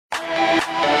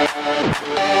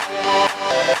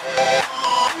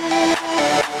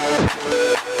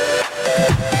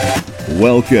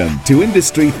Welcome to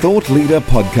Industry Thought Leader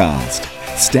Podcast.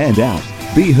 Stand out,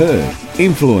 be heard,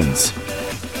 influence.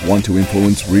 Want to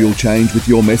influence real change with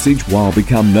your message while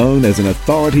become known as an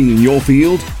authority in your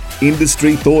field?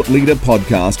 Industry Thought Leader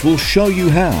Podcast will show you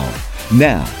how.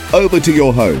 Now, over to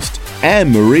your host,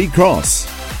 Anne-Marie Cross.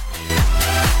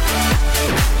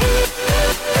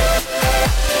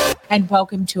 And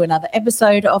welcome to another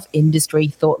episode of Industry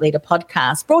Thought Leader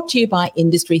Podcast, brought to you by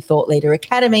Industry Thought Leader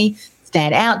Academy.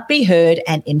 Stand out, be heard,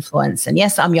 and influence. And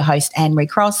yes, I'm your host, Anne-Marie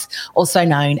Cross, also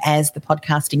known as the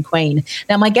Podcasting Queen.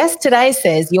 Now, my guest today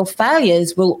says your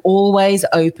failures will always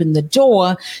open the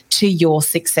door to your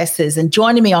successes. And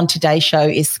joining me on today's show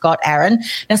is Scott Aaron.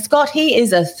 Now, Scott, he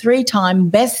is a 3-time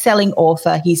best-selling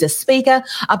author. He's a speaker,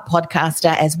 a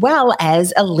podcaster, as well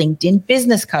as a LinkedIn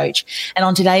business coach. And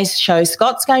on today's show,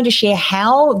 Scott's going to share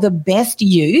how the best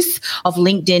use of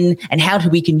LinkedIn and how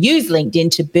we can use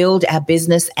LinkedIn to build our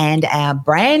business and our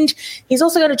brand. He's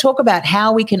also going to talk about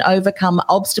how we can overcome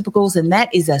obstacles, and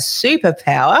that is a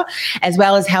superpower, as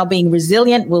well as how being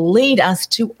resilient will lead us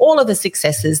to all of the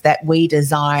successes that we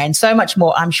desire, and so much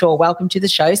more, I'm sure. Welcome to the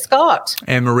show, Scott.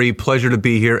 Anne-Marie, pleasure to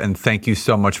be here, and thank you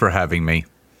so much for having me.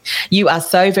 You are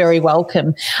so very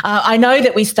welcome. I know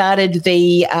that we started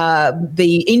the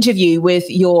interview with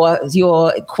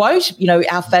your quote,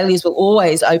 our failures will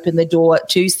always open the door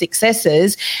to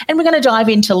successes. And we're going to dive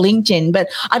into LinkedIn. But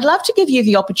I'd love to give you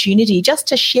the opportunity just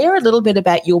to share a little bit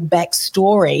about your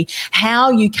backstory, how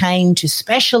you came to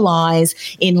specialize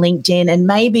in LinkedIn, and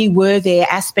maybe were there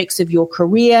aspects of your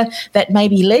career that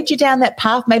maybe led you down that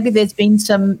path? Maybe there's been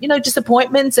some,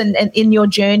 disappointments and in your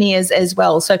journey as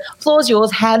well. So floor's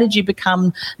yours. How did you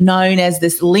become known as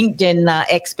this LinkedIn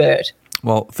expert?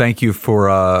 Well, thank you for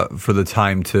the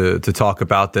time to talk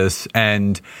about this.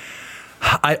 And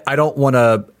I don't want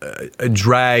to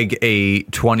drag a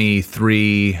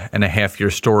 23 and a half year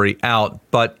story out,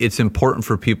 but it's important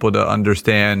for people to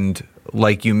understand,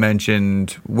 like you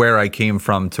mentioned, where I came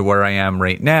from to where I am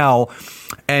right now.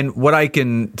 And what I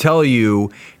can tell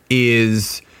you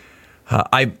is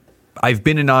I've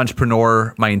been an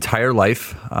entrepreneur my entire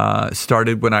life.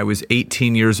 Started when I was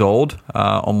 18 years old,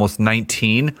 almost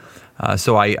 19.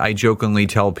 So I jokingly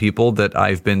tell people that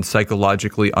I've been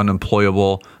psychologically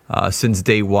unemployable since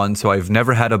day one. So I've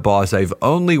never had a boss. I've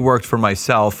only worked for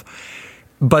myself.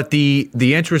 But the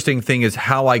interesting thing is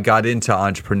how I got into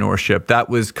entrepreneurship. That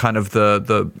was kind of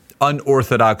the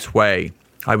unorthodox way.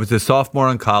 I was a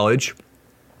sophomore in college.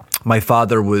 My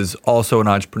father was also an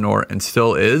entrepreneur and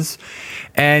still is,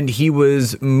 and he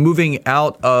was moving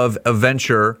out of a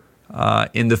venture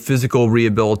in the physical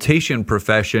rehabilitation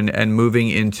profession and moving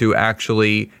into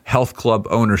actually health club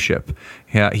ownership.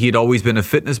 He had always been a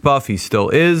fitness buff, he still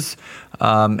is,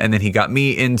 and then he got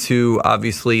me into,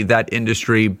 obviously, that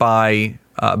industry by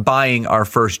buying our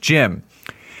first gym.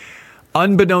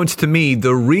 Unbeknownst to me,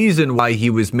 the reason why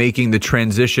he was making the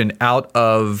transition out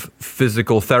of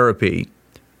physical therapy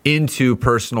into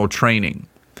personal training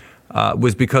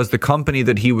was because the company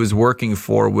that he was working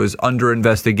for was under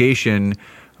investigation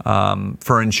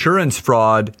for insurance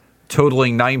fraud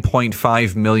totaling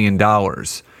 $9.5 million.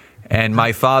 And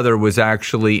my father was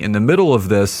actually in the middle of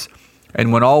this.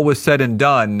 And when all was said and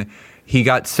done, he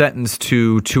got sentenced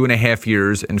to 2.5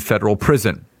 years in federal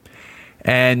prison.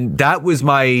 And that was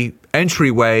my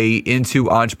entryway into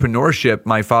entrepreneurship.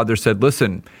 My father said,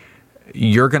 listen,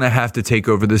 you're going to have to take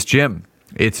over this gym.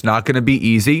 It's not going to be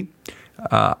easy.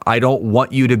 I don't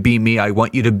want you to be me. I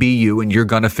want you to be you, and you're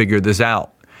going to figure this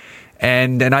out.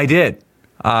 And I did.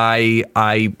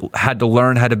 I had to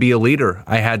learn how to be a leader.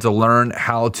 I had to learn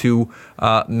how to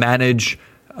manage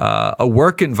a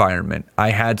work environment. I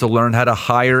had to learn how to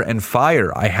hire and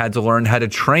fire. I had to learn how to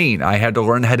train. I had to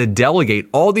learn how to delegate.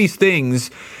 All these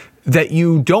things that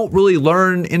you don't really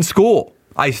learn in school.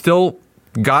 I still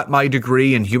got my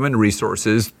degree in human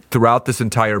resources throughout this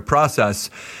entire process,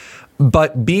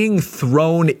 but being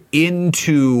thrown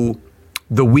into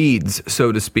the weeds,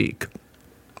 so to speak,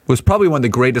 was probably one of the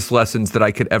greatest lessons that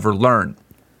I could ever learn,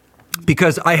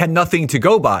 because I had nothing to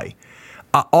go by.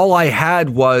 All I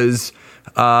had was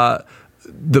the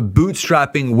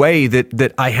bootstrapping way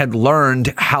that I had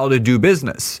learned how to do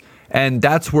business. And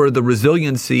that's where the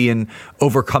resiliency and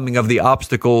overcoming of the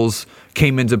obstacles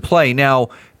came into play. Now,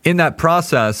 in that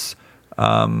process,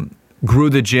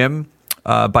 grew the gym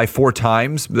by 4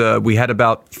 times. We had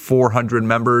about 400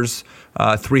 members,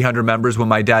 300 members when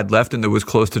my dad left, and there was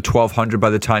close to 1,200 by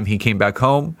the time he came back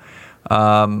home.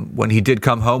 When he did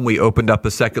come home, we opened up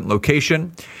a second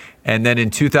location. And then in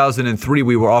 2003,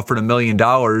 we were offered $1 million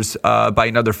by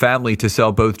another family to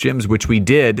sell both gyms, which we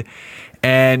did.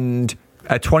 And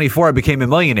at 24, I became a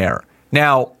millionaire.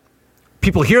 Now,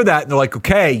 people hear that and they're like,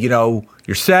 okay,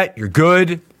 you're set, you're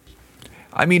good.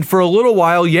 I mean, for a little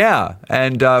while, yeah.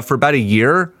 And for about a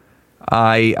year,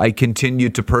 I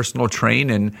continued to personal train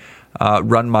and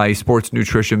run my sports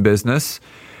nutrition business.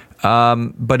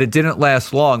 But it didn't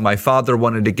last long. My father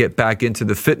wanted to get back into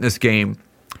the fitness game,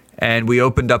 and we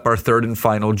opened up our third and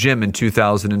final gym in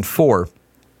 2004.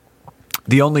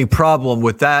 The only problem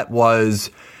with that was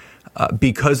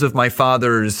because of my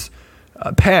father's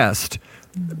past,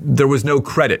 there was no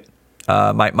credit.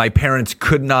 My parents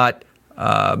could not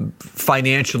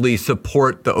financially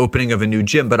support the opening of a new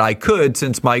gym, but I could,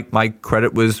 since my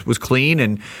credit was clean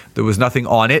and there was nothing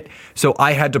on it. So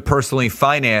I had to personally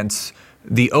finance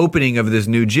the opening of this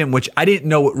new gym, which I didn't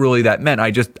know what really that meant.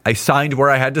 I signed where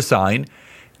I had to sign,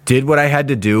 did what I had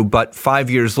to do. But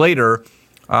 5 years later,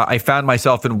 I found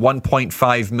myself in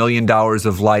 $1.5 million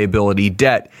of liability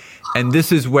debt. And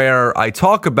this is where I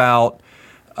talk about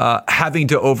having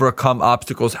to overcome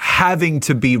obstacles, having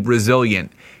to be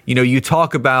resilient. You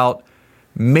talk about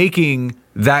making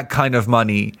that kind of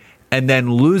money and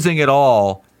then losing it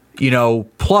all,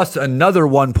 plus another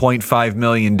 $1.5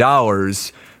 million.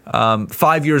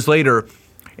 5 years later,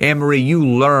 Anne-Marie, you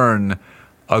learn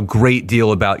a great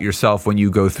deal about yourself when you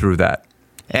go through that.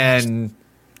 And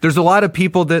there's a lot of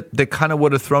people that kind of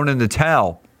would have thrown in the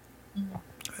towel.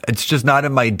 It's just not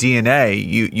in my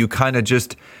DNA. You kind of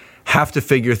just have to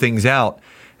figure things out.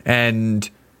 And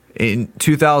in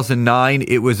 2009,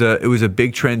 it was a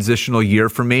big transitional year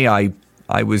for me. I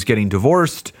was getting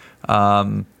divorced.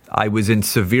 I was in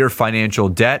severe financial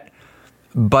debt,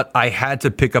 but I had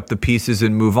to pick up the pieces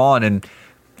and move on. And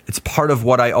it's part of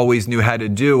what I always knew how to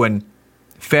do. And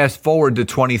fast forward to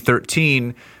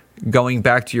 2013, going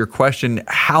back to your question,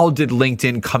 how did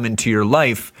LinkedIn come into your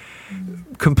life?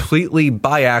 Completely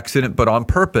by accident, but on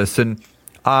purpose. And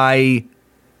I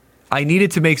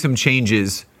needed to make some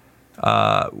changes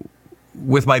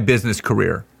with my business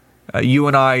career. You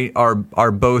and I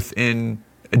are both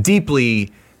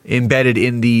deeply embedded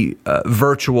in the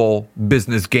virtual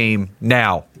business game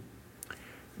now.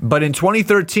 But in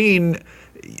 2013,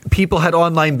 people had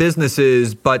online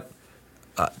businesses, but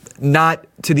not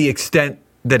to the extent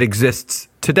that exists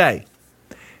today,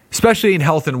 especially in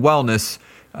health and wellness.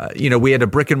 We had a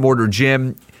brick and mortar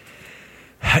gym.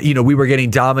 We were getting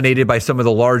dominated by some of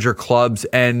the larger clubs,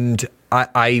 and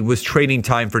I was trading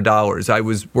time for dollars. I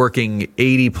was working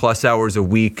 80 plus hours a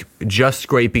week, just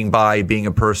scraping by being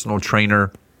a personal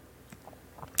trainer.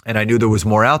 And I knew there was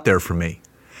more out there for me.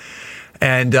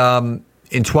 And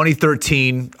in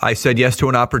 2013, I said yes to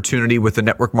an opportunity with a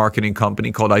network marketing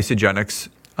company called Isagenix,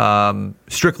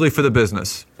 strictly for the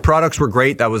business. Products were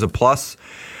great. That was a plus.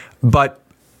 But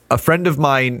a friend of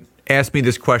mine asked me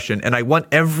this question, and I want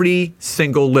every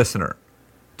single listener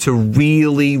to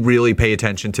really, really pay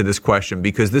attention to this question,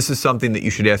 because this is something that you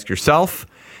should ask yourself,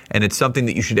 and it's something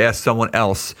that you should ask someone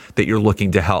else that you're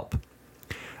looking to help.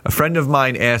 A friend of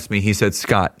mine asked me, he said,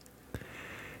 Scott,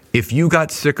 if you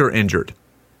got sick or injured,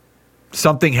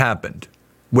 something happened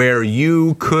where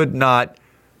you could not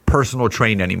personal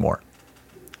train anymore.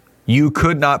 You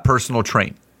could not personal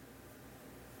train.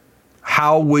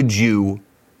 How would you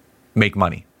make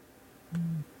money?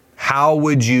 How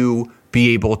would you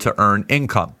be able to earn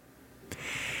income?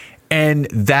 And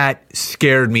that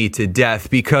scared me to death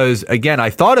because, again, I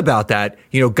thought about that.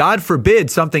 God forbid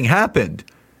something happened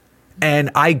and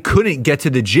I couldn't get to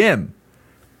the gym.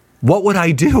 What would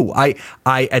I do? I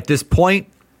at this point,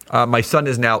 my son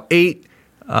is now 8.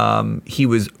 He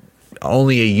was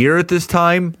only a year at this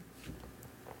time.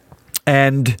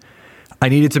 And I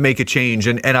needed to make a change.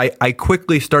 And I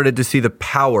quickly started to see the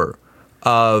power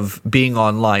of being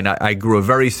online. I grew a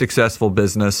very successful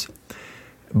business.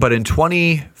 But in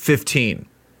 2015,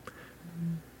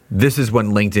 this is when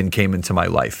LinkedIn came into my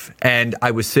life. And I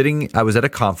was at a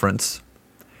conference.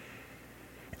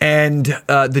 And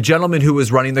the gentleman who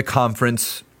was running the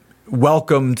conference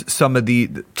welcomed some of the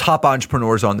top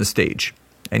entrepreneurs on the stage.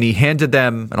 And he handed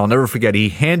them, and I'll never forget, he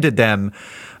handed them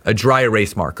a dry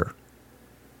erase marker.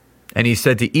 And he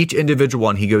said to each individual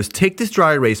one, he goes, take this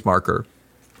dry erase marker,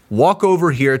 walk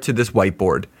over here to this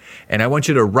whiteboard, and I want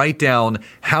you to write down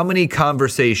how many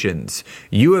conversations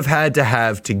you have had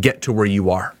to get to where you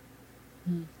are.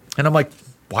 And I'm like,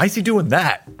 why is he doing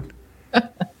that?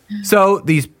 So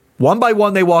these one by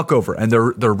one, they walk over and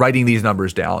they're writing these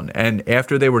numbers down. And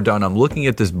after they were done, I'm looking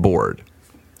at this board.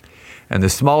 And the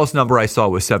smallest number I saw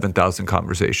was 7,000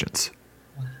 conversations.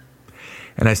 Wow.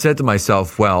 And I said to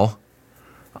myself, well,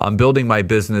 I'm building my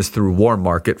business through Warm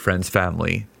Market, friends,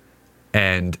 family,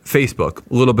 and Facebook,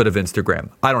 a little bit of Instagram.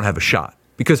 I don't have a shot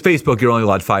Because Facebook, you're only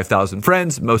allowed 5,000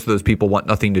 friends. Most of those people want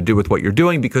nothing to do with what you're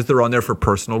doing because they're on there for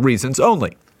personal reasons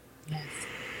only. Yes.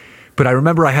 But I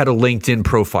remember I had a LinkedIn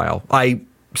profile. I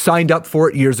signed up for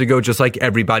it years ago, just like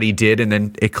everybody did, and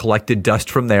then it collected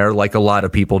dust from there, like a lot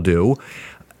of people do.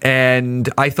 And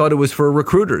I thought it was for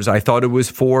recruiters. I thought it was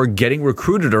for getting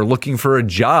recruited or looking for a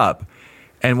job.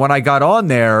 And when I got on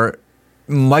there,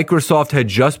 Microsoft had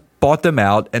just bought them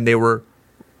out and they were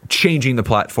changing the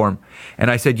platform. And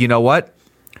I said, you know what?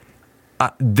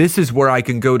 This is where I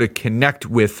can go to connect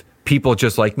with people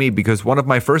just like me, because one of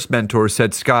my first mentors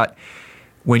said, Scott,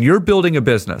 when you're building a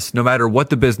business, no matter what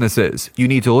the business is, you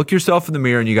need to look yourself in the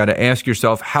mirror and you got to ask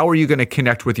yourself, how are you going to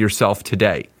connect with yourself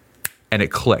today? And it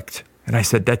clicked. And I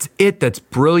said, that's it. That's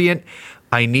brilliant.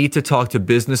 I need to talk to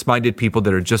business-minded people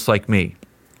that are just like me.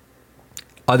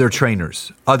 Other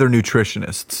trainers, other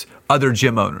nutritionists, other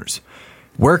gym owners.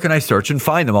 Where can I search and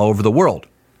find them all over the world?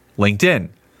 LinkedIn.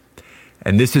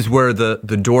 And this is where the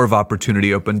door of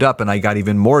opportunity opened up and I got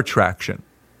even more traction.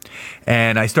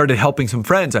 And I started helping some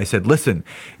friends. I said, listen,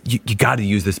 you got to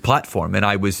use this platform. And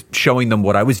I was showing them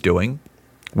what I was doing,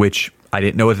 which I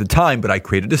didn't know at the time, but I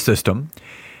created a system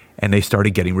and they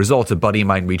started getting results. A buddy of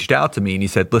mine reached out to me and he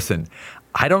said, listen,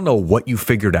 I don't know what you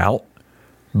figured out,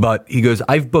 but he goes,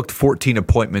 I've booked 14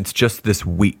 appointments just this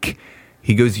week.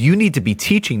 He goes, you need to be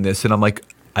teaching this. And I'm like,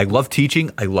 I love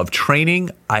teaching. I love training.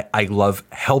 I love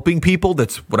helping people.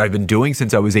 That's what I've been doing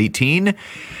since I was 18.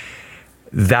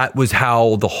 That was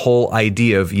how the whole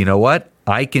idea of, you know what,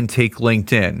 I can take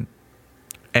LinkedIn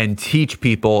and teach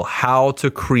people how to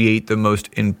create the most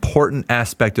important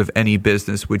aspect of any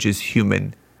business, which is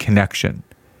human connection.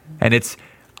 And it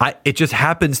just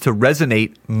happens to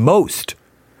resonate most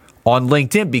on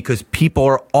LinkedIn because people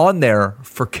are on there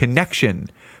for connection,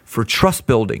 for trust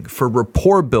building, for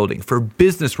rapport building, for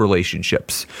business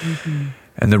relationships. Mm-hmm.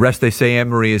 And the rest, they say,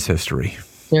 Anne-Marie, is history.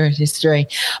 There is history.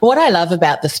 What I love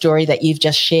about the story that you've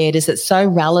just shared is it's so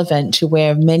relevant to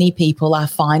where many people are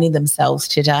finding themselves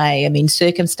today. I mean,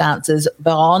 circumstances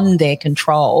beyond their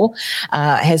control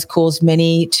has caused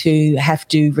many to have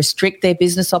to restrict their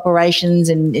business operations.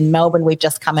 In Melbourne, we've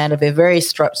just come out of a very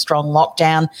strong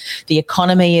lockdown. The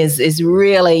economy is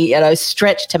really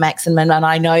stretched to maximum, and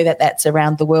I know that that's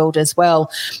around the world as well.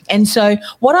 And so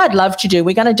what I'd love to do,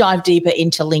 we're going to dive deeper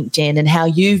into LinkedIn and how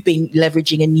you've been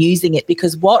leveraging and using it,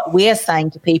 because what we're saying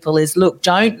to people is, look,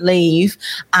 don't leave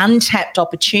untapped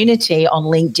opportunity on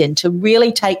LinkedIn to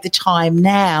really take the time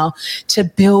now to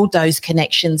build those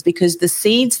connections, because the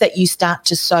seeds that you start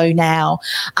to sow now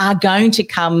are going to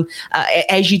come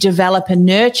as you develop and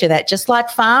nurture that, just like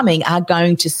farming, are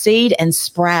going to seed and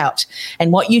sprout.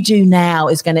 And what you do now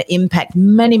is going to impact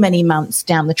many, many months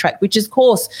down the track, which, of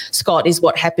course, Scott, is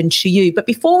what happened to you. But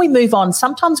before we move on,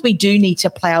 sometimes we do need to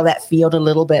plow that field a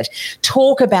little bit,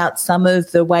 talk about some of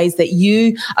the ways that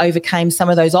you overcame some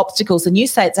of those obstacles. And you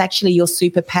say it's actually your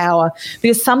superpower,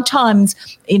 because sometimes,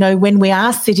 when we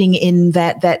are sitting in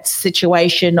that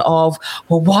situation of,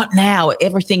 well, what now?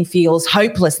 Everything feels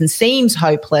hopeless and seems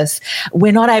hopeless.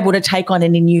 We're not able to take on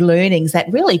any new learnings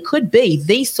that really could be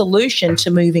the solution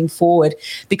to moving forward.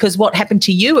 Because what happened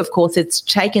to you, of course, it's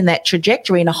taken that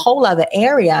trajectory in a whole other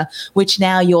area, which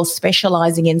now you're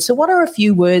specializing in. So what are a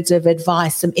few words of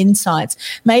advice, some insights,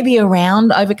 maybe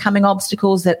around overcoming obstacles,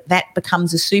 that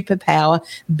becomes a superpower,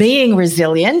 being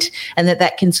resilient, and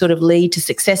that can sort of lead to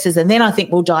successes? And then I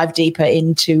think we'll dive deeper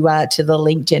into to the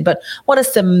LinkedIn. But what are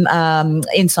some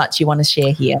insights you want to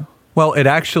share here? Well,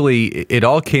 it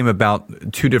all came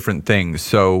about two different things.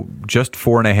 So just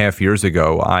 4.5 years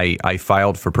ago, I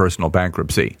filed for personal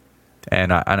bankruptcy,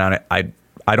 and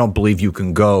I don't believe you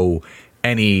can go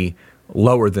any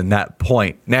lower than that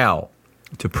point. Now,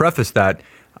 to preface that,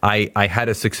 I had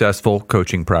a successful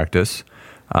coaching practice.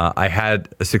 I had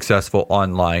a successful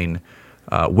online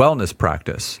wellness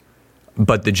practice,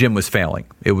 but the gym was failing.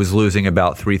 It was losing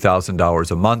about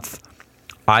 $3,000 a month.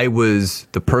 I was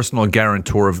the personal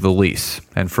guarantor of the lease.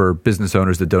 And for business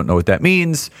owners that don't know what that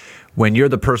means, when you're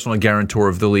the personal guarantor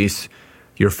of the lease,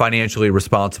 you're financially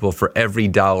responsible for every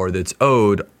dollar that's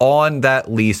owed on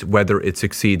that lease, whether it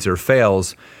succeeds or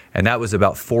fails. And that was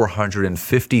about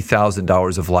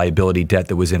 $450,000 of liability debt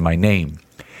that was in my name.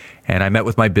 And I met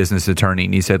with my business attorney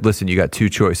and he said, listen, you got two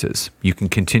choices. You can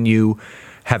continue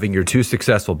having your two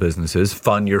successful businesses,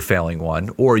 fund your failing one,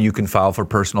 or you can file for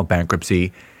personal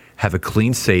bankruptcy, have a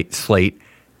clean slate,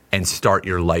 and start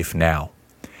your life now.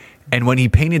 And when he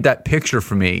painted that picture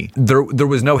for me, there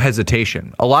was no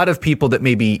hesitation. A lot of people that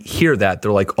maybe hear that,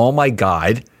 they're like, oh my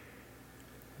God,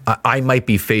 I might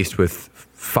be faced with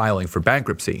filing for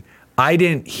bankruptcy. I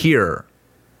didn't hear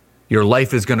your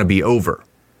life is going to be over.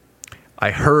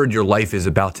 I heard your life is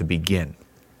about to begin.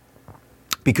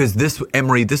 because this,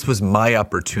 Emery, this was my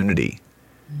opportunity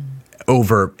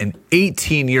over an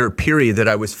 18-year period that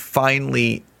I was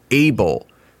finally able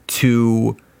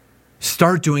to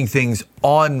start doing things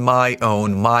on my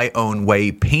own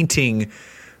way, painting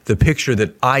the picture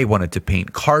that I wanted to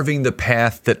paint, carving the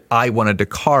path that I wanted to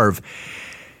carve.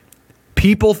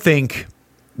 People think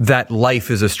that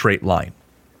life is a straight line.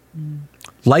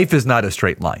 Life is not a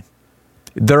straight line.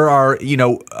 There are,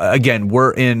 again,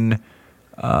 we're in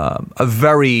a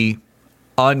very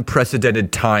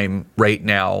unprecedented time right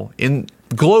now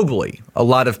globally. A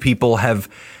lot of people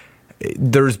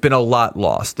there's been a lot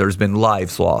lost. There's been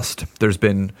lives lost. There's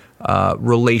been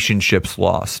relationships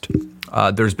lost.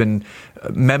 There's been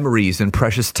memories and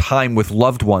precious time with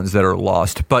loved ones that are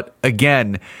lost. But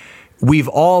again, we've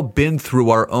all been through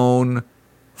our own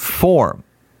form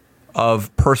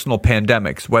of personal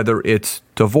pandemics, whether it's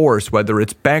divorce, whether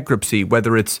it's bankruptcy,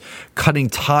 whether it's cutting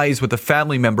ties with a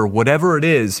family member, whatever it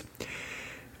is.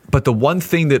 But the one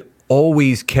thing that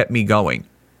always kept me going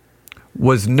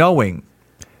was knowing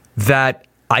that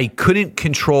I couldn't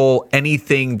control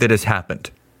anything that has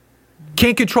happened.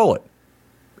 Can't control it.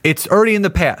 It's already in the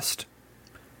past.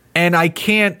 And I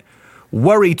can't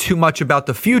worry too much about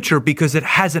the future because it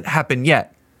hasn't happened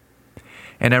yet.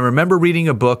 And I remember reading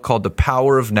a book called The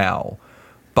Power of Now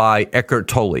by Eckhart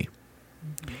Tolle.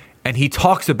 And he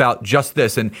talks about just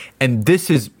this. And this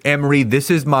is, Emery, this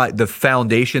is the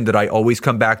foundation that I always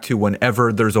come back to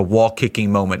whenever there's a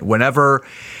wall-kicking moment. Whenever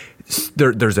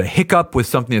there's a hiccup with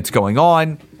something that's going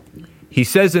on. He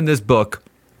says in this book,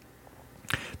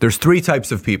 there's 3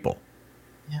 types of people.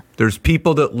 Yeah. There's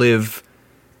people that live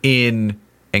in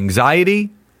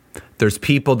anxiety. There's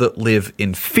people that live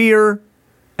in fear.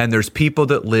 And there's people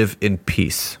that live in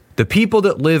peace. The people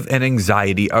that live in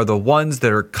anxiety are the ones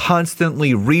that are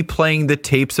constantly replaying the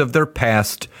tapes of their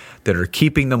past that are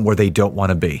keeping them where they don't want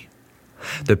to be.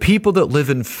 The people that live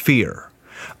in fear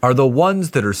are the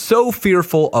ones that are so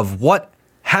fearful of what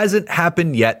hasn't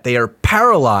happened yet, they are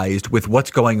paralyzed with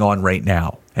what's going on right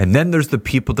now. And then there's the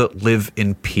people that live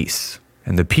in peace.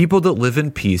 And the people that live in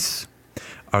peace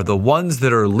are the ones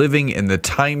that are living in the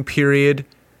time period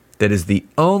that is the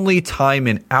only time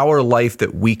in our life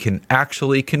that we can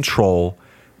actually control,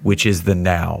 which is the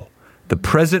now, the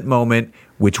present moment,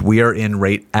 which we are in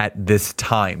right at this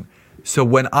time. So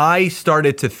when I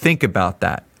started to think about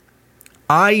that,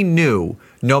 I knew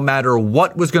no matter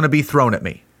what was going to be thrown at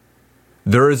me,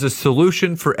 there is a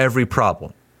solution for every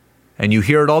problem. And you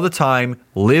hear it all the time,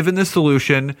 live in the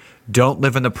solution, don't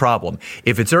live in the problem.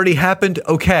 If it's already happened,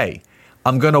 okay,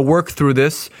 I'm going to work through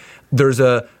this. There's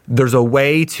a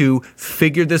way to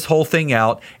figure this whole thing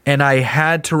out, and I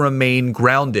had to remain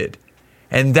grounded.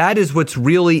 And that is what's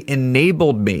really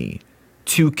enabled me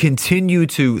to continue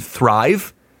to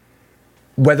thrive,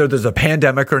 whether there's a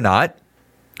pandemic or not.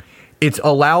 It's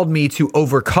allowed me to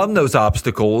overcome those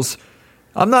obstacles.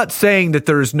 I'm not saying that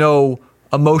there's no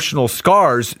emotional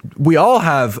scars. We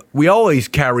always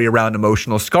carry around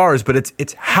emotional scars, but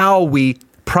it's how we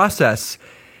process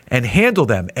and handle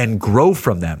them and grow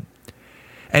from them.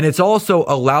 And it's also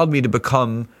allowed me to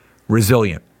become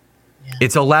resilient. Yeah.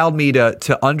 It's allowed me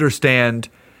to understand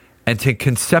and to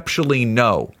conceptually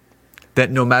know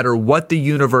that no matter what the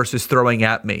universe is throwing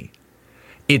at me,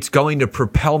 it's going to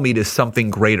propel me to something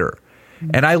greater. Mm-hmm.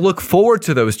 And I look forward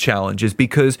to those challenges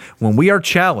because when we are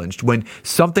challenged, when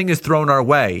something is thrown our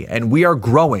way and we are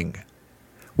growing,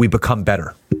 we become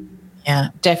better. Yeah,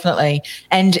 definitely.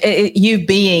 And you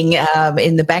being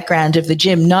in the background of the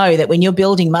gym know that when you're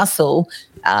building muscle,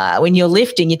 when you're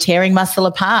lifting, you're tearing muscle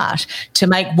apart. To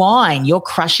make wine, you're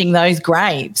crushing those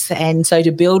grapes. And so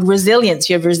to build resilience,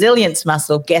 you have resilience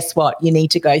muscle. Guess what? You need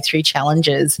to go through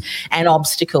challenges and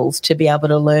obstacles to be able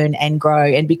to learn and grow.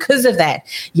 And because of that,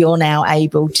 you're now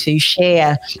able to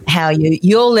share how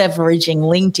you're leveraging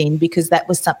LinkedIn because that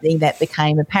was something that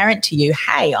became apparent to you.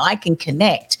 Hey, I can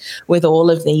connect with all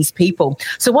of these people.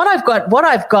 So what I've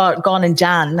gone and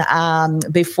done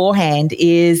beforehand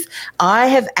is I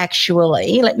have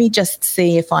actually, let me just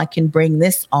see if I can bring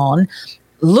this on,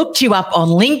 looked you up on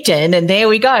LinkedIn, and there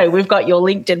we go. We've got your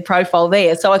LinkedIn profile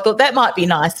there. So I thought that might be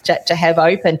nice to have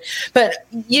open. But,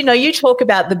 you talk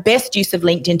about the best use of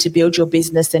LinkedIn to build your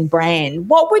business and brand.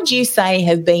 What would you say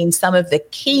have been some of the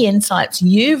key insights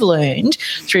you've learned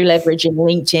through leveraging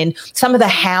LinkedIn, some of the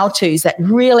how-tos that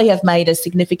really have made a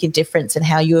significant difference in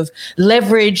how you have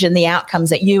leveraged and the outcomes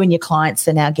that you and your clients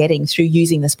are now getting through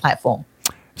using this platform?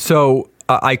 So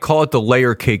I call it the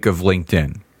layer cake of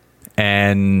LinkedIn.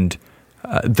 And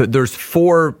there's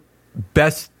 4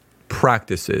 best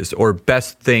practices or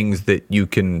best things that you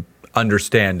can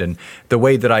understand. And the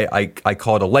way that I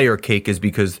call it a layer cake is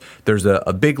because there's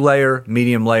a big layer,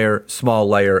 medium layer, small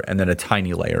layer, and then a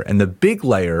tiny layer. And the big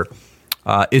layer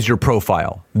is your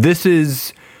profile. This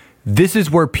is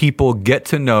where people get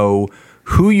to know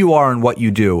who you are and what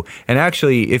you do. And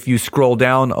actually, if you scroll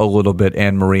down a little bit,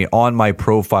 Anne-Marie, on my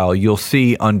profile, you'll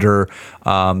see under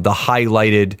the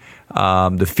highlighted,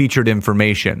 the featured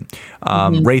information,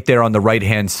 right there on the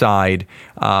right-hand side,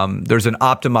 there's an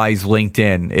optimized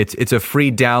LinkedIn. It's a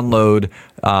free download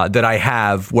that I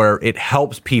have where it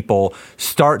helps people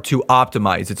start to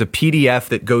optimize. It's a PDF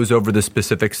that goes over the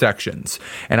specific sections.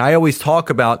 And I always talk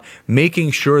about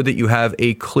making sure that you have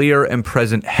a clear and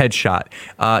present headshot.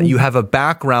 You have a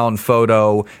background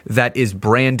photo that is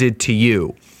branded to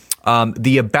you.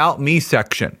 The About Me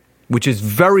section, which is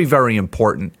very, very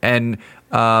important. And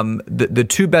the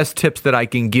two best tips that I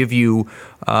can give you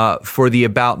for the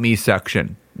About Me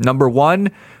section. Number one,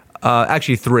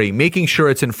 actually three, making sure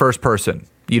it's in first person.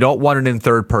 You don't want it in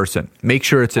third person. Make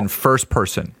sure it's in first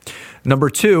person. Number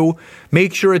two,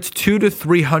 make sure it's 200 to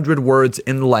 300 words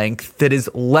in length that is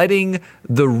letting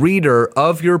the reader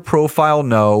of your profile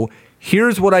know,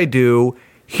 here's what I do,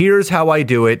 here's how I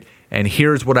do it, and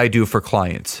here's what I do for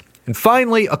clients. And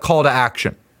finally, a call to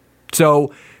action.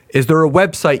 So is there a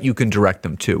website you can direct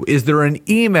them to? Is there an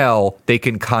email they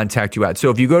can contact you at? So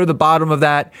if you go to the bottom of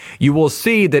that, you will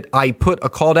see that I put a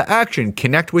call to action.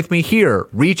 Connect with me here.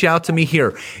 Reach out to me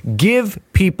here. Give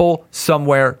people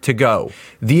somewhere to go.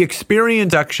 The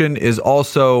experience section is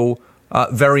also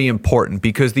very important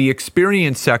because the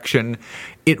experience section,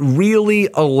 it really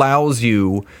allows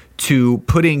you to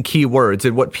put in keywords.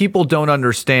 And what people don't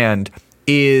understand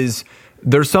is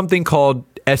there's something called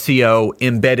SEO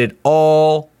embedded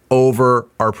all over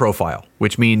our profile,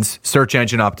 which means search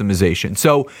engine optimization.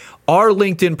 So our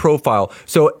LinkedIn profile.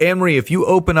 So Anne-Marie, if you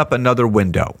open up another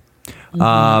window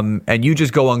and you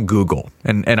just go on Google,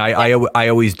 and I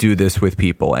always do this with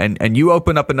people, and you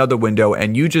open up another window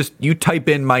and you type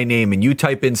in my name and you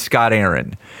type in Scott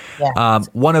Aaron. Yes.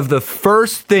 One of the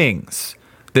first things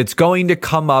that's going to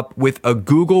come up with a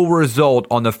Google result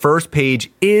on the first page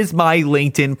is my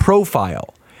LinkedIn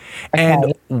profile. Okay.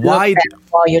 And why,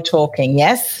 while you're talking,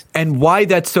 yes. And why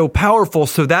that's so powerful.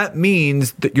 So that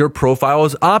means that your profile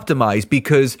is optimized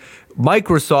because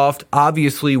Microsoft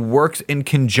obviously works in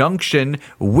conjunction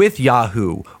with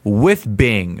Yahoo, with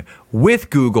Bing, with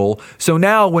Google. So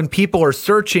now when people are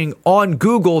searching on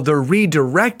Google, they're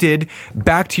redirected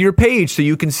back to your page. So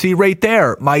you can see right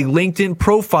there, my LinkedIn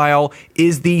profile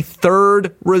is the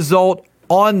third result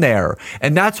on there.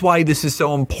 And that's why this is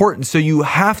so important. So you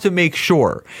have to make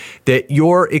sure that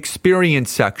your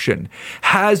experience section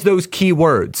has those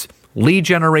keywords: lead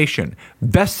generation,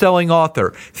 best-selling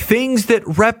author, things that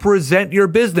represent your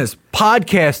business,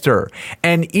 podcaster.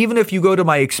 And even if you go to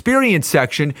my experience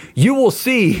section, you will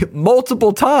see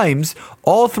multiple times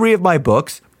all three of my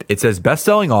books. It says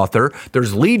best-selling author.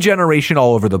 There's lead generation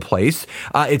all over the place.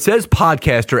 It says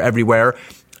podcaster everywhere.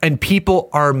 And people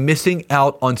are missing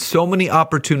out on so many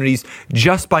opportunities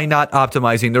just by not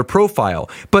optimizing their profile,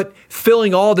 but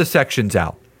filling all the sections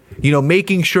out. You know,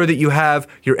 making sure that you have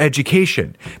your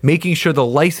education, making sure the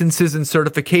licenses and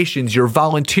certifications, your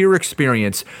volunteer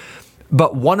experience.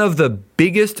 But one of the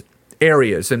biggest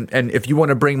areas, and if you want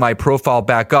to bring my profile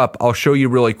back up, I'll show you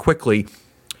really quickly.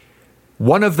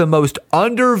 One of the most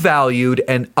undervalued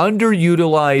and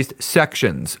underutilized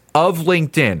sections of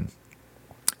LinkedIn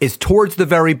is towards the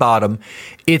very bottom.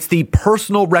 It's the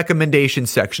personal recommendation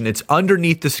section. It's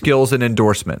underneath the skills and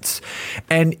endorsements.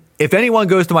 And if anyone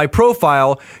goes to my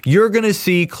profile, you're going to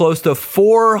see close to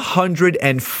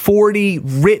 440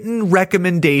 written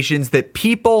recommendations that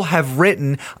people have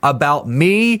written about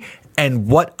me and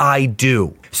what I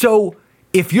do. So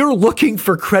if you're looking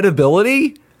for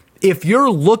credibility, if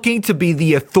you're looking to be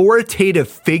the authoritative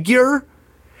figure,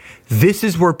 this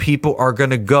is where people are going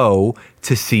to go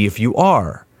to see if you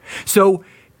are. So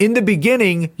in the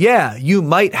beginning, yeah, you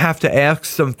might have to ask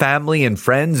some family and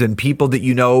friends and people that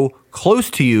you know close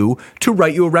to you to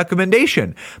write you a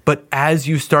recommendation. But as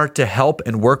you start to help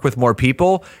and work with more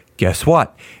people, guess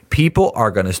what? People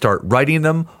are going to start writing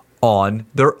them on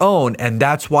their own. And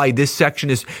that's why this section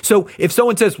is. So if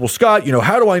someone says, well, Scott,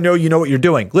 how do I know you know what you're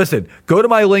doing? Listen, go to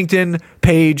my LinkedIn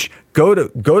page, go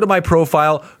to my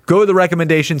profile, go to the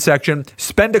recommendation section,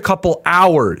 spend a couple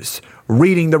hours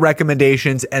reading the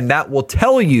recommendations, and that will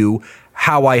tell you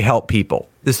how I help people.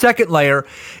 The second layer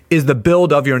is the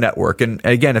build of your network. And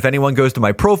again, if anyone goes to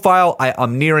my profile,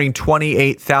 I'm nearing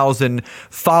 28,000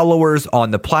 followers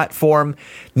on the platform.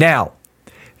 Now,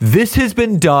 this has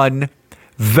been done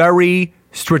very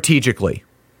strategically.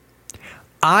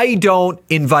 I don't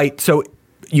invite, so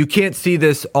you can't see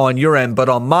this on your end, but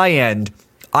on my end,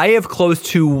 I have close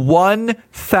to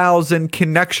 1,000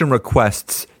 connection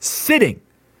requests sitting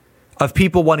of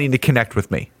people wanting to connect with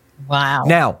me. Wow.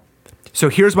 Now, so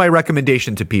here's my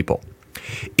recommendation to people.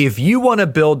 If you want to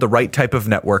build the right type of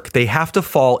network, they have to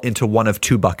fall into one of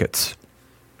two buckets.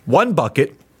 One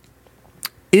bucket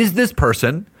is this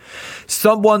person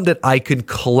someone that I can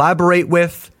collaborate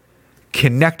with,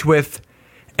 connect with,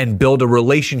 and build a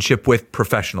relationship with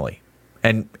professionally.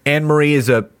 And Anne-Marie is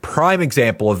a prime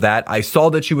example of that. I saw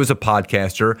that she was a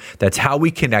podcaster. That's how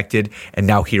we connected. And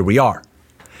now here we are.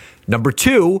 Number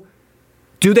two,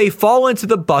 do they fall into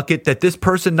the bucket that this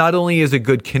person not only is a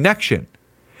good connection,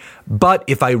 but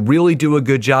if I really do a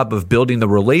good job of building the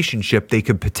relationship, they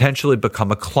could potentially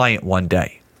become a client one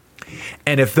day.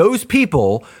 And if those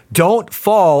people don't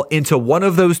fall into one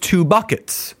of those two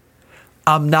buckets,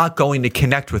 I'm not going to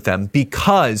connect with them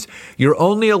because you're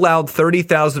only allowed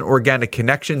 30,000 organic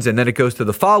connections and then it goes to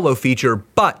the follow feature.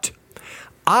 But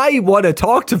I want to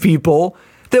talk to people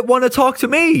that want to talk to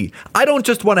me. I don't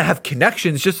just want to have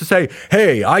connections just to say,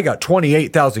 hey, I got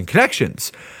 28,000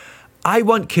 connections. I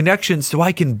want connections so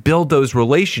I can build those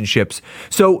relationships.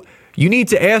 So you need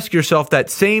to ask yourself that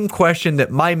same question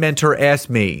that my mentor asked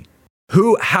me.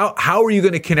 How are you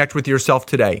going to connect with yourself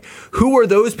today? Who are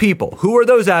those people? Who are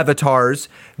those avatars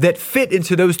that fit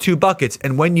into those two buckets?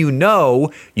 And when you know,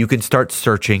 you can start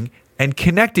searching and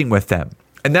connecting with them.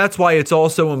 And that's why it's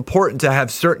also important to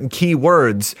have certain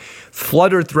keywords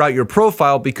fluttered throughout your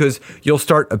profile because you'll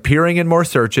start appearing in more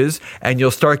searches and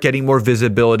you'll start getting more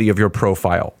visibility of your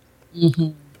profile.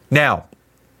 Mm-hmm. Now,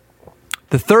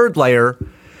 the third layer,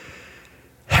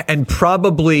 and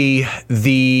probably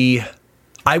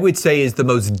I would say is the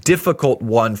most difficult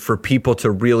one for people to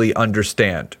really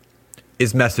understand,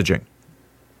 is messaging.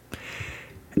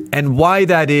 And why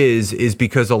that is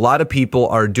because a lot of people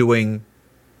are doing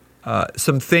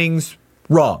some things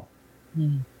wrong.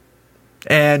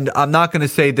 And I'm not going to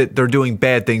say that they're doing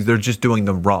bad things, they're just doing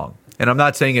them wrong. And I'm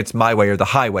not saying it's my way or the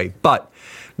highway, but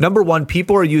number one,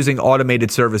 people are using automated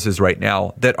services right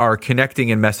now that are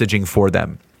connecting and messaging for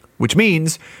them, which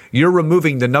means you're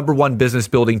removing the number one business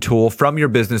building tool from your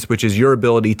business, which is your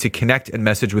ability to connect and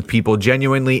message with people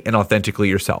genuinely and authentically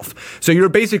yourself. So you're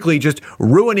basically just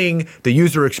ruining the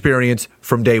user experience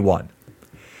from day one.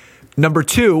 Number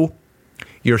two,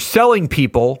 you're selling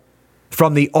people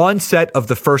from the onset of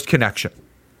the first connection.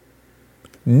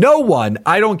 No one,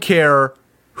 I don't care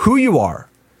who you are,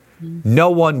 no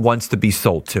one wants to be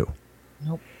sold to.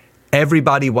 Nope.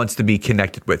 Everybody wants to be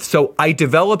connected with. So I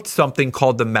developed something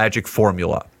called the Magic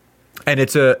Formula. And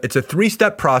it's a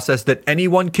 3-step process that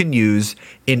anyone can use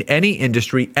in any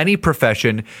industry, any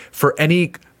profession, for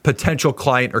any potential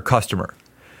client or customer.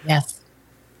 Yes.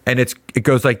 And it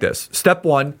goes like this. Step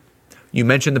one, you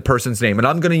mention the person's name. And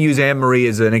I'm going to use Anne-Marie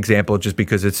as an example just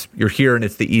because you're here and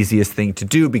it's the easiest thing to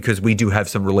do because we do have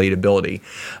some relatability.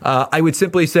 I would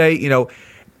simply say,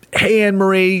 hey,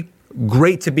 Anne-Marie,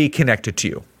 great to be connected to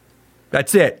you.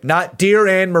 That's it. Not, dear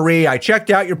Anne-Marie, I checked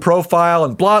out your profile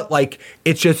and blah,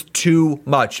 it's just too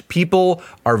much. People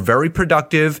are very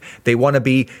productive. They want to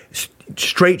be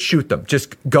straight, shoot them.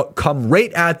 Just come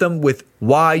right at them with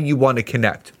why you want to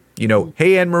connect.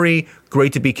 Hey, Anne-Marie,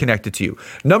 great to be connected to you.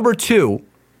 Number two,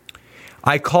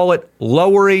 I call it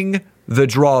lowering the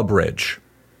drawbridge.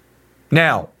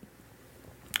 Now,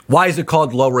 why is it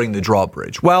called lowering the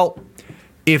drawbridge? Well,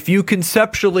 if you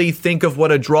conceptually think of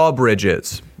what a drawbridge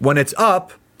is, when it's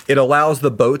up, it allows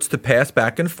the boats to pass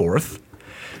back and forth.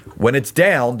 When it's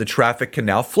down, the traffic can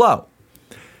now flow.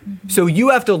 Mm-hmm. So you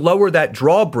have to lower that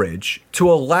drawbridge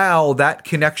to allow that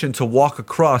connection to walk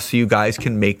across so you guys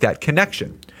can make that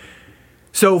connection.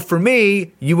 So for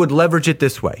me, you would leverage it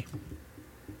this way.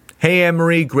 Hey,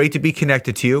 Anne-Marie, great to be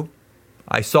connected to you.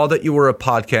 I saw that you were a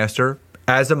podcaster,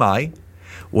 as am I.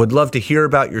 Would love to hear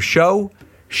about your show,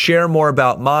 share more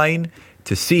about mine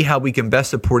to see how we can best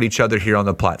support each other here on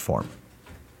the platform.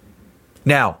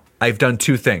 Now, I've done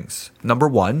two things. Number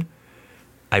one,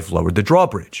 I've lowered the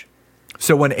drawbridge.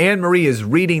 So when Anne-Marie is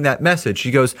reading that message,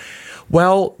 she goes,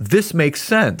 well, this makes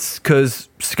sense because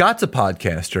Scott's a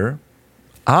podcaster.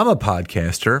 I'm a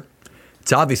podcaster.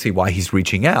 It's obviously why he's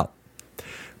reaching out.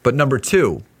 But number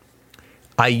two,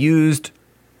 I used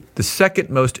the second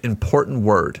most important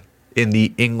word in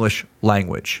the English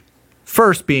language.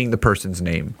 First being the person's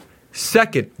name.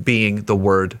 Second being the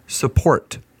word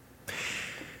support.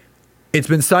 It's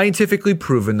been scientifically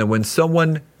proven that when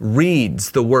someone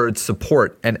reads the word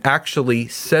support and actually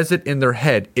says it in their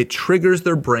head, it triggers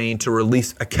their brain to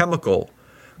release a chemical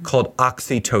called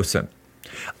oxytocin.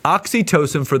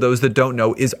 Oxytocin, for those that don't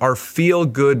know, is our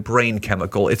feel-good brain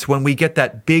chemical. It's when we get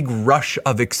that big rush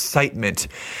of excitement.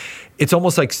 It's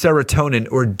almost like serotonin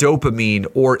or dopamine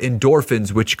or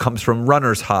endorphins, which comes from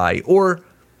runner's high, or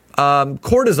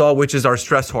cortisol, which is our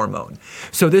stress hormone.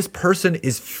 So this person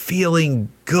is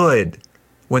feeling good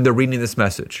when they're reading this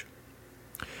message.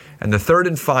 And the third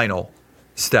and final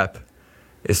step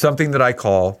is something that I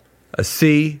call a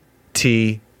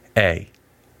CTA,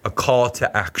 a call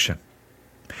to action.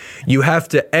 You have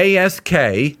to ASK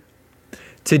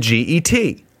to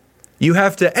GET. You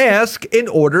have to ask in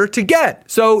order to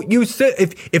get. So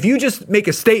if you just make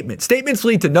a statement, statements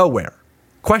lead to nowhere.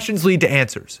 Questions lead to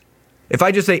answers. If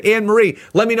I just say, Anne Marie,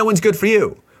 let me know when's good for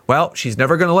you. Well, she's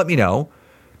never going to let me know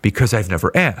because I've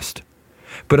never asked.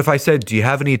 But if I said, do you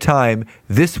have any time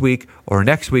this week or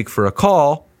next week for a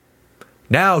call?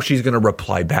 Now she's going to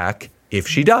reply back if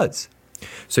she does.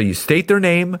 So you state their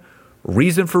name,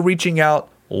 reason for reaching out,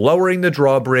 lowering the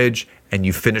drawbridge, and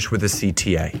you finish with a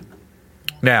CTA.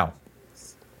 Now,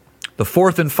 the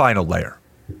fourth and final layer,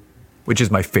 which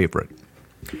is my favorite,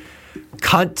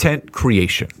 content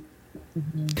creation.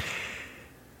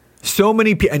 So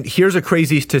many people, and here's a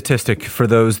crazy statistic for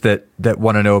those that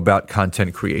want to know about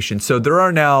content creation. So there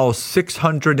are now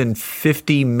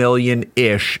 650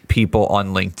 million-ish people on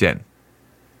LinkedIn.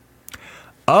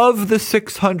 Of the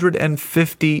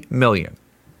 650 million,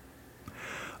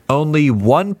 only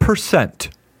 1%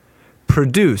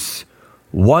 produce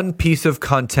one piece of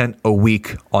content a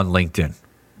week on LinkedIn.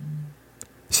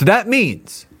 So that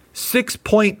means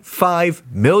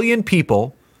 6.5 million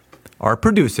people are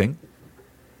producing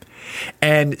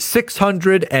and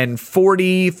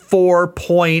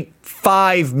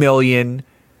 644.5 million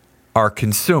are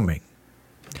consuming.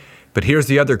 But here's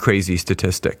the other crazy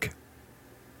statistic.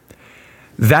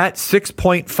 That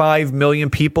 6.5 million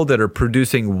people that are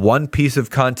producing one piece of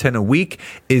content a week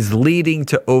is leading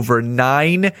to over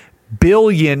 9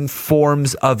 billion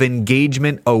forms of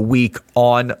engagement a week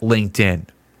on LinkedIn.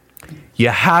 You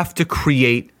have to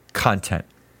create content.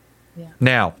 Yeah.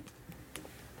 Now,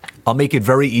 I'll make it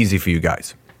very easy for you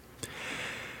guys.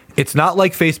 It's not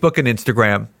like Facebook and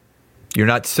Instagram. You're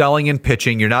not selling and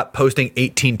pitching. You're not posting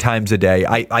 18 times a day.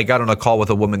 I got on a call with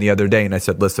a woman the other day and I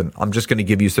said, listen, I'm just going to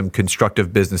give you some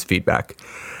constructive business feedback.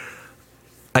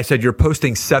 I said, you're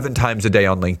posting 7 times a day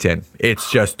on LinkedIn.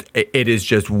 It is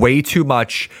just way too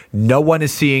much. No one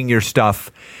is seeing your stuff.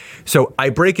 So I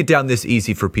break it down this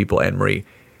easy for people, Anne Marie.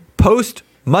 Post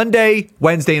Monday,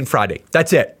 Wednesday, and Friday.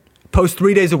 That's it. Post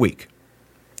 3 days a week.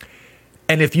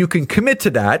 And if you can commit to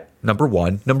that, number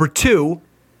one. Number two,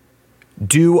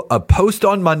 do a post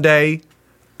on Monday,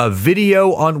 a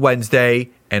video on Wednesday,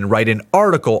 and write an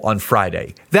article on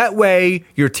Friday. That way,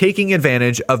 you're taking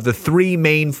advantage of the 3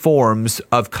 main forms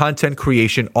of content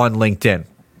creation on LinkedIn.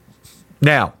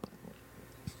 Now,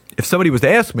 if somebody was to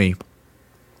ask me,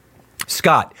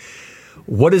 Scott,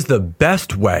 what is the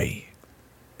best way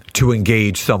to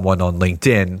engage someone on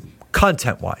LinkedIn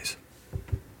content-wise?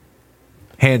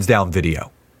 Hands down,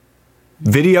 video.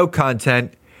 Video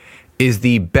content is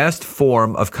the best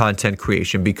form of content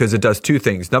creation because it does 2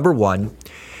 things. Number one,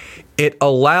 it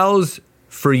allows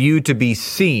for you to be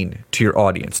seen to your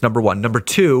audience. Number one. Number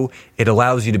two, it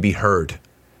allows you to be heard.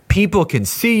 People can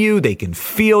see you, they can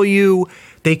feel you,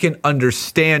 they can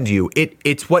understand you.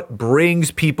 It's what brings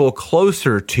people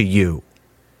closer to you.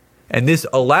 And this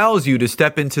allows you to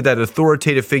step into that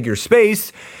authoritative figure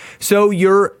space so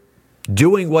you're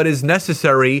doing what is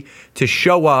necessary to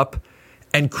show up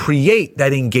and create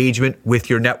that engagement with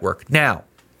your network. Now,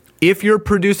 if you're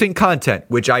producing content,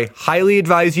 which I highly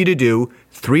advise you to do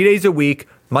 3 days a week,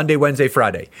 Monday, Wednesday,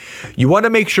 Friday, you want to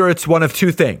make sure it's one of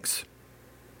 2 things.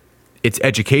 It's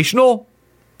educational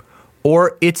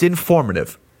or it's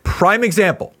informative. Prime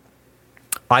example,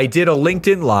 I did a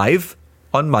LinkedIn Live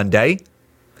on Monday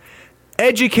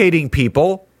educating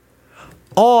people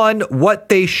on what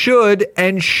they should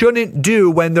and shouldn't do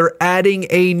when they're adding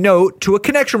a note to a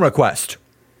connection request.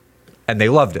 And they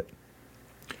loved it.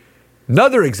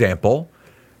 Another example,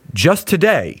 just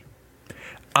today,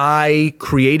 I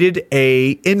created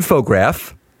a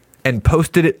infographic and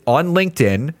posted it on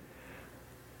LinkedIn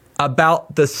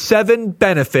about the 7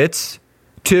 benefits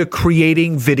to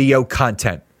creating video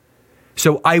content.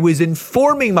 So I was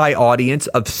informing my audience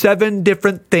of 7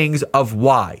 different things of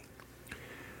why.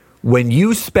 When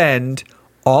you spend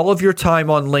all of your time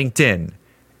on LinkedIn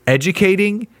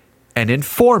educating and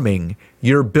informing,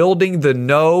 you're building the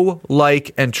know,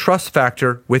 like, and trust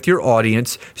factor with your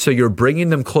audience, so you're bringing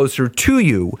them closer to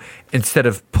you instead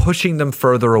of pushing them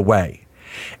further away.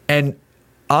 And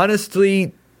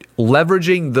honestly,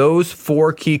 leveraging those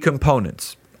 4 key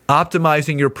components,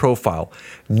 optimizing your profile,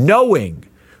 knowing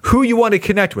who you want to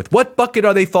connect with. What bucket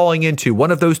are they falling into?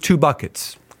 One of those two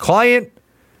buckets. Client,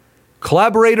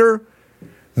 collaborator,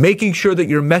 making sure that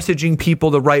you're messaging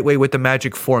people the right way with the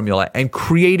magic formula, and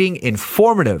creating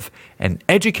informative and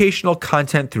educational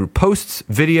content through posts,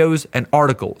 videos, and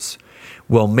articles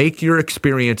will make your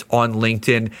experience on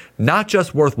LinkedIn not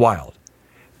just worthwhile,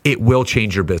 it will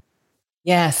change your business.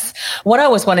 Yes. What I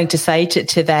was wanting to say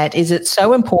to that is it's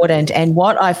so important. And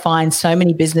what I find so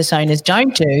many business owners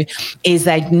don't do is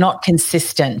they're not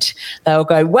consistent. They'll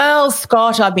go, well,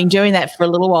 Scott, I've been doing that for a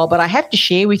little while, but I have to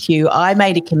share with you, I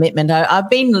made a commitment. I've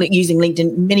been using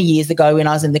LinkedIn many years ago when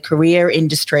I was in the career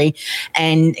industry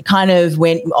and kind of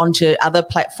went onto other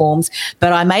platforms.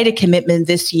 But I made a commitment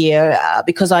this year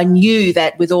because I knew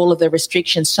that with all of the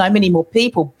restrictions, so many more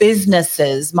people,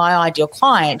 businesses, my ideal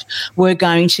client, were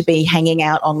going to be hanging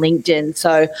out on LinkedIn.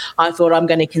 So I thought I'm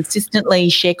going to consistently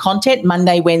share content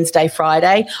Monday, Wednesday,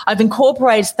 Friday. I've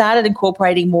started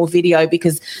incorporating more video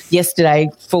because yesterday,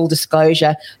 full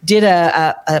disclosure, did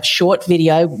a short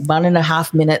video,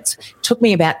 1.5 minutes, took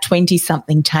me about 20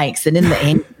 something takes. And in the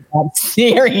end,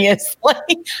 seriously,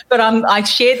 but I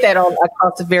shared that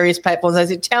across the various platforms. I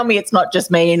said, tell me it's not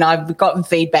just me, and I've gotten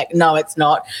feedback. No, it's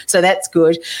not. So that's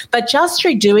good. But just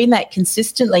through doing that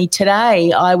consistently,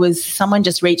 today someone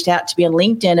just reached out to me on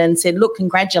LinkedIn and said, look,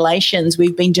 congratulations.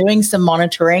 We've been doing some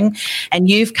monitoring and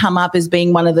you've come up as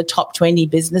being one of the top 20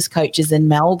 business coaches in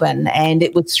Melbourne, and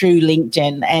it was through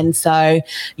LinkedIn. And so, I'm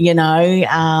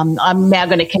now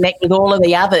going to connect with all of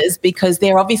the others because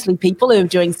they're obviously people who are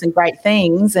doing some great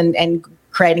things and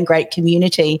creating great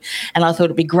community. And I thought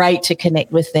it'd be great to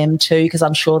connect with them too, because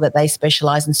I'm sure that they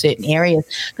specialize in certain areas.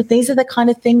 But these are the kind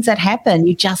of things that happen.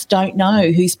 You just don't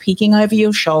know who's peeking over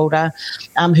your shoulder,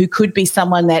 who could be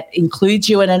someone that includes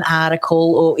you in an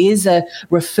article or is a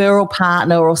referral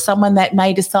partner or someone that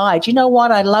may decide, you know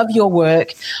what, I love your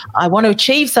work. I want to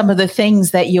achieve some of the things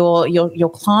that your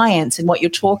clients and what you're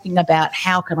talking about.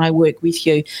 How can I work with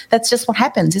you? That's just what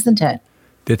happens, isn't it?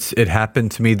 It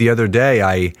happened to me the other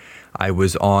day. I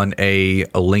was on a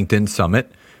LinkedIn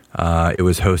summit. It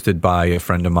was hosted by a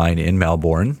friend of mine in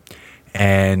Melbourne.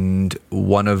 And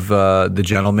one of the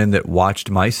gentlemen that watched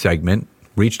my segment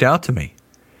reached out to me.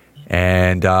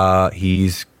 And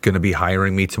he's going to be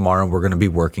hiring me tomorrow, and we're going to be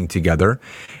working together.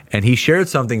 And he shared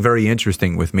something very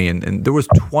interesting with me. And there was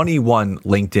 21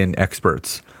 LinkedIn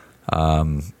experts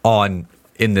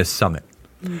in this summit.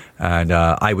 And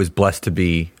I was blessed to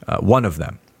be one of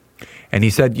them. And he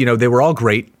said, they were all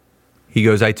great. He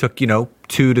goes, I took,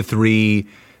 2 to 3,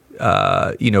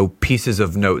 pieces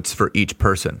of notes for each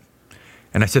person.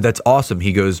 And I said, that's awesome.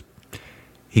 He goes,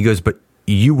 but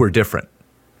you were different.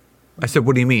 I said,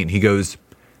 what do you mean? He goes,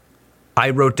 I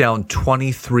wrote down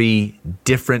 23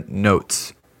 different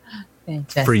notes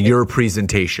for your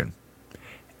presentation.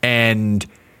 And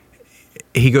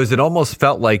he goes, it almost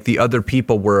felt like the other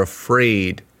people were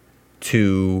afraid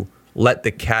to let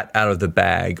the cat out of the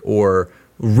bag or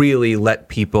really let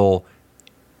people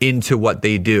into what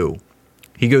they do.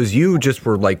 He goes, you just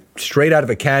were like straight out of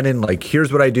a cannon, like,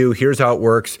 here's what I do, here's how it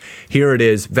works, here it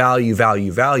is, value,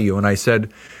 value, value. And I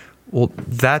said, well,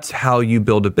 that's how you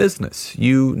build a business.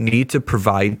 You need to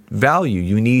provide value.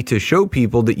 You need to show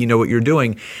people that you know what you're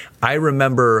doing. I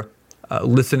remember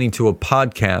listening to a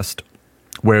podcast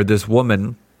where this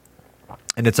woman,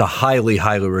 and it's a highly,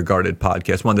 highly regarded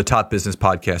podcast, one of the top business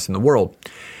podcasts in the world,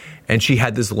 and she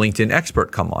had this LinkedIn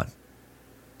expert come on.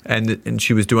 And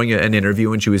she was doing an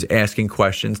interview, and she was asking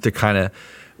questions to kind of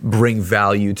bring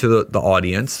value to the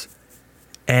audience.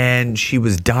 And she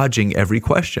was dodging every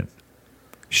question.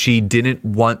 She didn't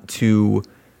want to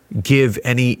give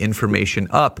any information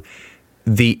up.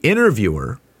 The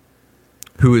interviewer,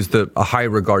 who is a high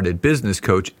regarded business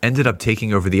coach, ended up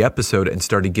taking over the episode and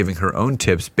started giving her own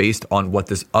tips based on what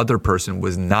this other person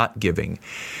was not giving.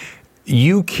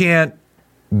 You can't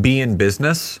be in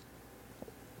business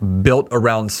built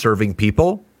around serving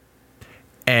people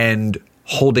and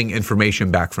holding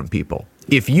information back from people.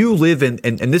 If you live in,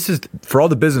 and this is for all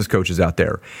the business coaches out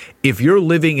there, if you're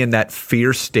living in that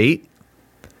fear state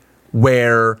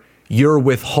where you're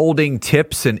withholding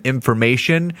tips and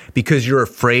information because you're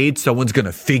afraid someone's going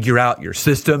to figure out your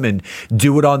system and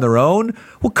do it on their own,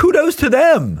 well, kudos to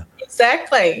them.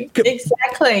 Exactly. That's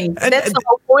the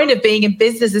whole point of being in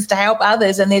business, is to help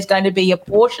others. And there's going to be a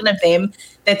portion of them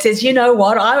that says, you know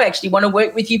what, I actually want to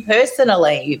work with you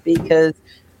personally because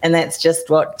And that's just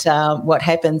what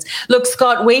happens. Look,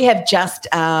 Scott, we have just,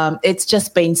 it's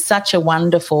just been such a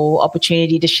wonderful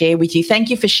opportunity to share with you. Thank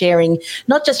you for sharing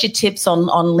not just your tips on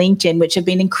LinkedIn, which have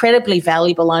been incredibly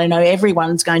valuable. I know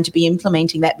everyone's going to be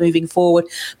implementing that moving forward,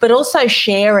 but also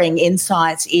sharing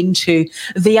insights into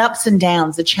the ups and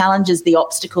downs, the challenges, the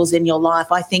obstacles in your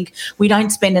life. I think we don't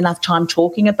spend enough time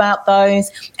talking about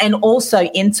those, and also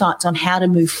insights on how to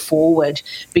move forward,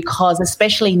 because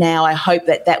especially now, I hope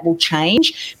that will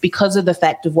change because of the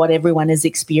fact of what everyone is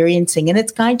experiencing. And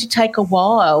it's going to take a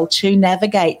while to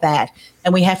navigate that.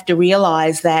 And we have to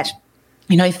realise that,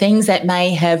 you know, things that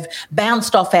may have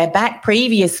bounced off our back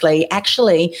previously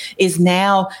actually is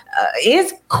now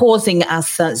is causing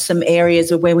us some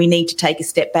areas where we need to take a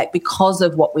step back because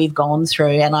of what we've gone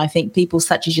through. And I think people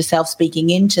such as yourself speaking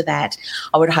into that,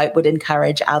 I would hope would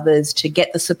encourage others to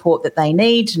get the support that they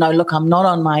need, to know, look, I'm not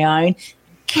on my own.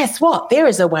 Guess what? There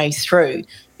is a way through.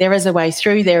 There is a way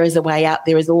through. There is a way out.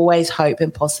 There is always hope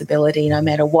and possibility, no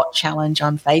matter what challenge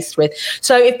I'm faced with.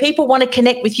 So if people want to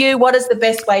connect with you, what is the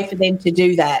best way for them to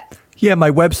do that? Yeah,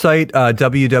 my website,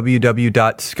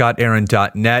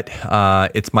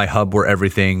 www.scottaaron.net. It's my hub where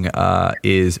everything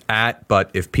is at. But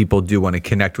if people do want to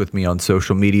connect with me on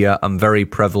social media, I'm very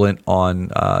prevalent on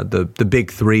the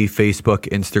big three: Facebook,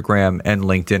 Instagram, and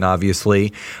LinkedIn,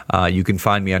 obviously. You can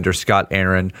find me under Scott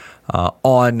Aaron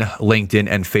on LinkedIn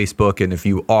and Facebook. And if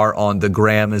you are on the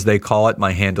gram, as they call it,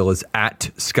 my handle is at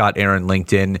Scott Aaron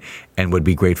LinkedIn, and would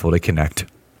be grateful to connect.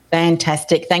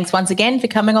 Fantastic. Thanks once again for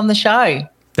coming on the show.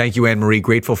 Thank you, Anne-Marie.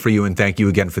 Grateful for you, and thank you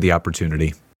again for the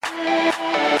opportunity.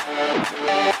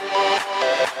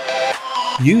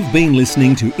 You've been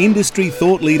listening to Industry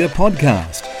Thought Leader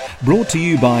Podcast, brought to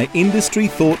you by Industry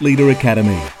Thought Leader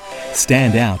Academy.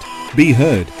 Stand out, be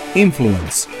heard,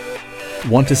 influence.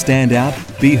 Want to stand out,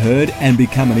 be heard, and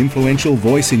become an influential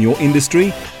voice in your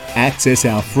industry? Access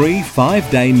our free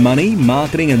 5-day money,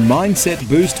 marketing, and mindset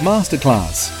boost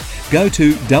masterclass. Go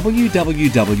to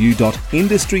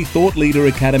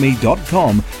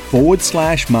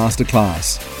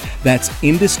www.industrythoughtleaderacademy.com/masterclass. That's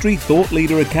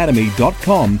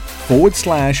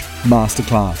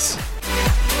industrythoughtleaderacademy.com/masterclass.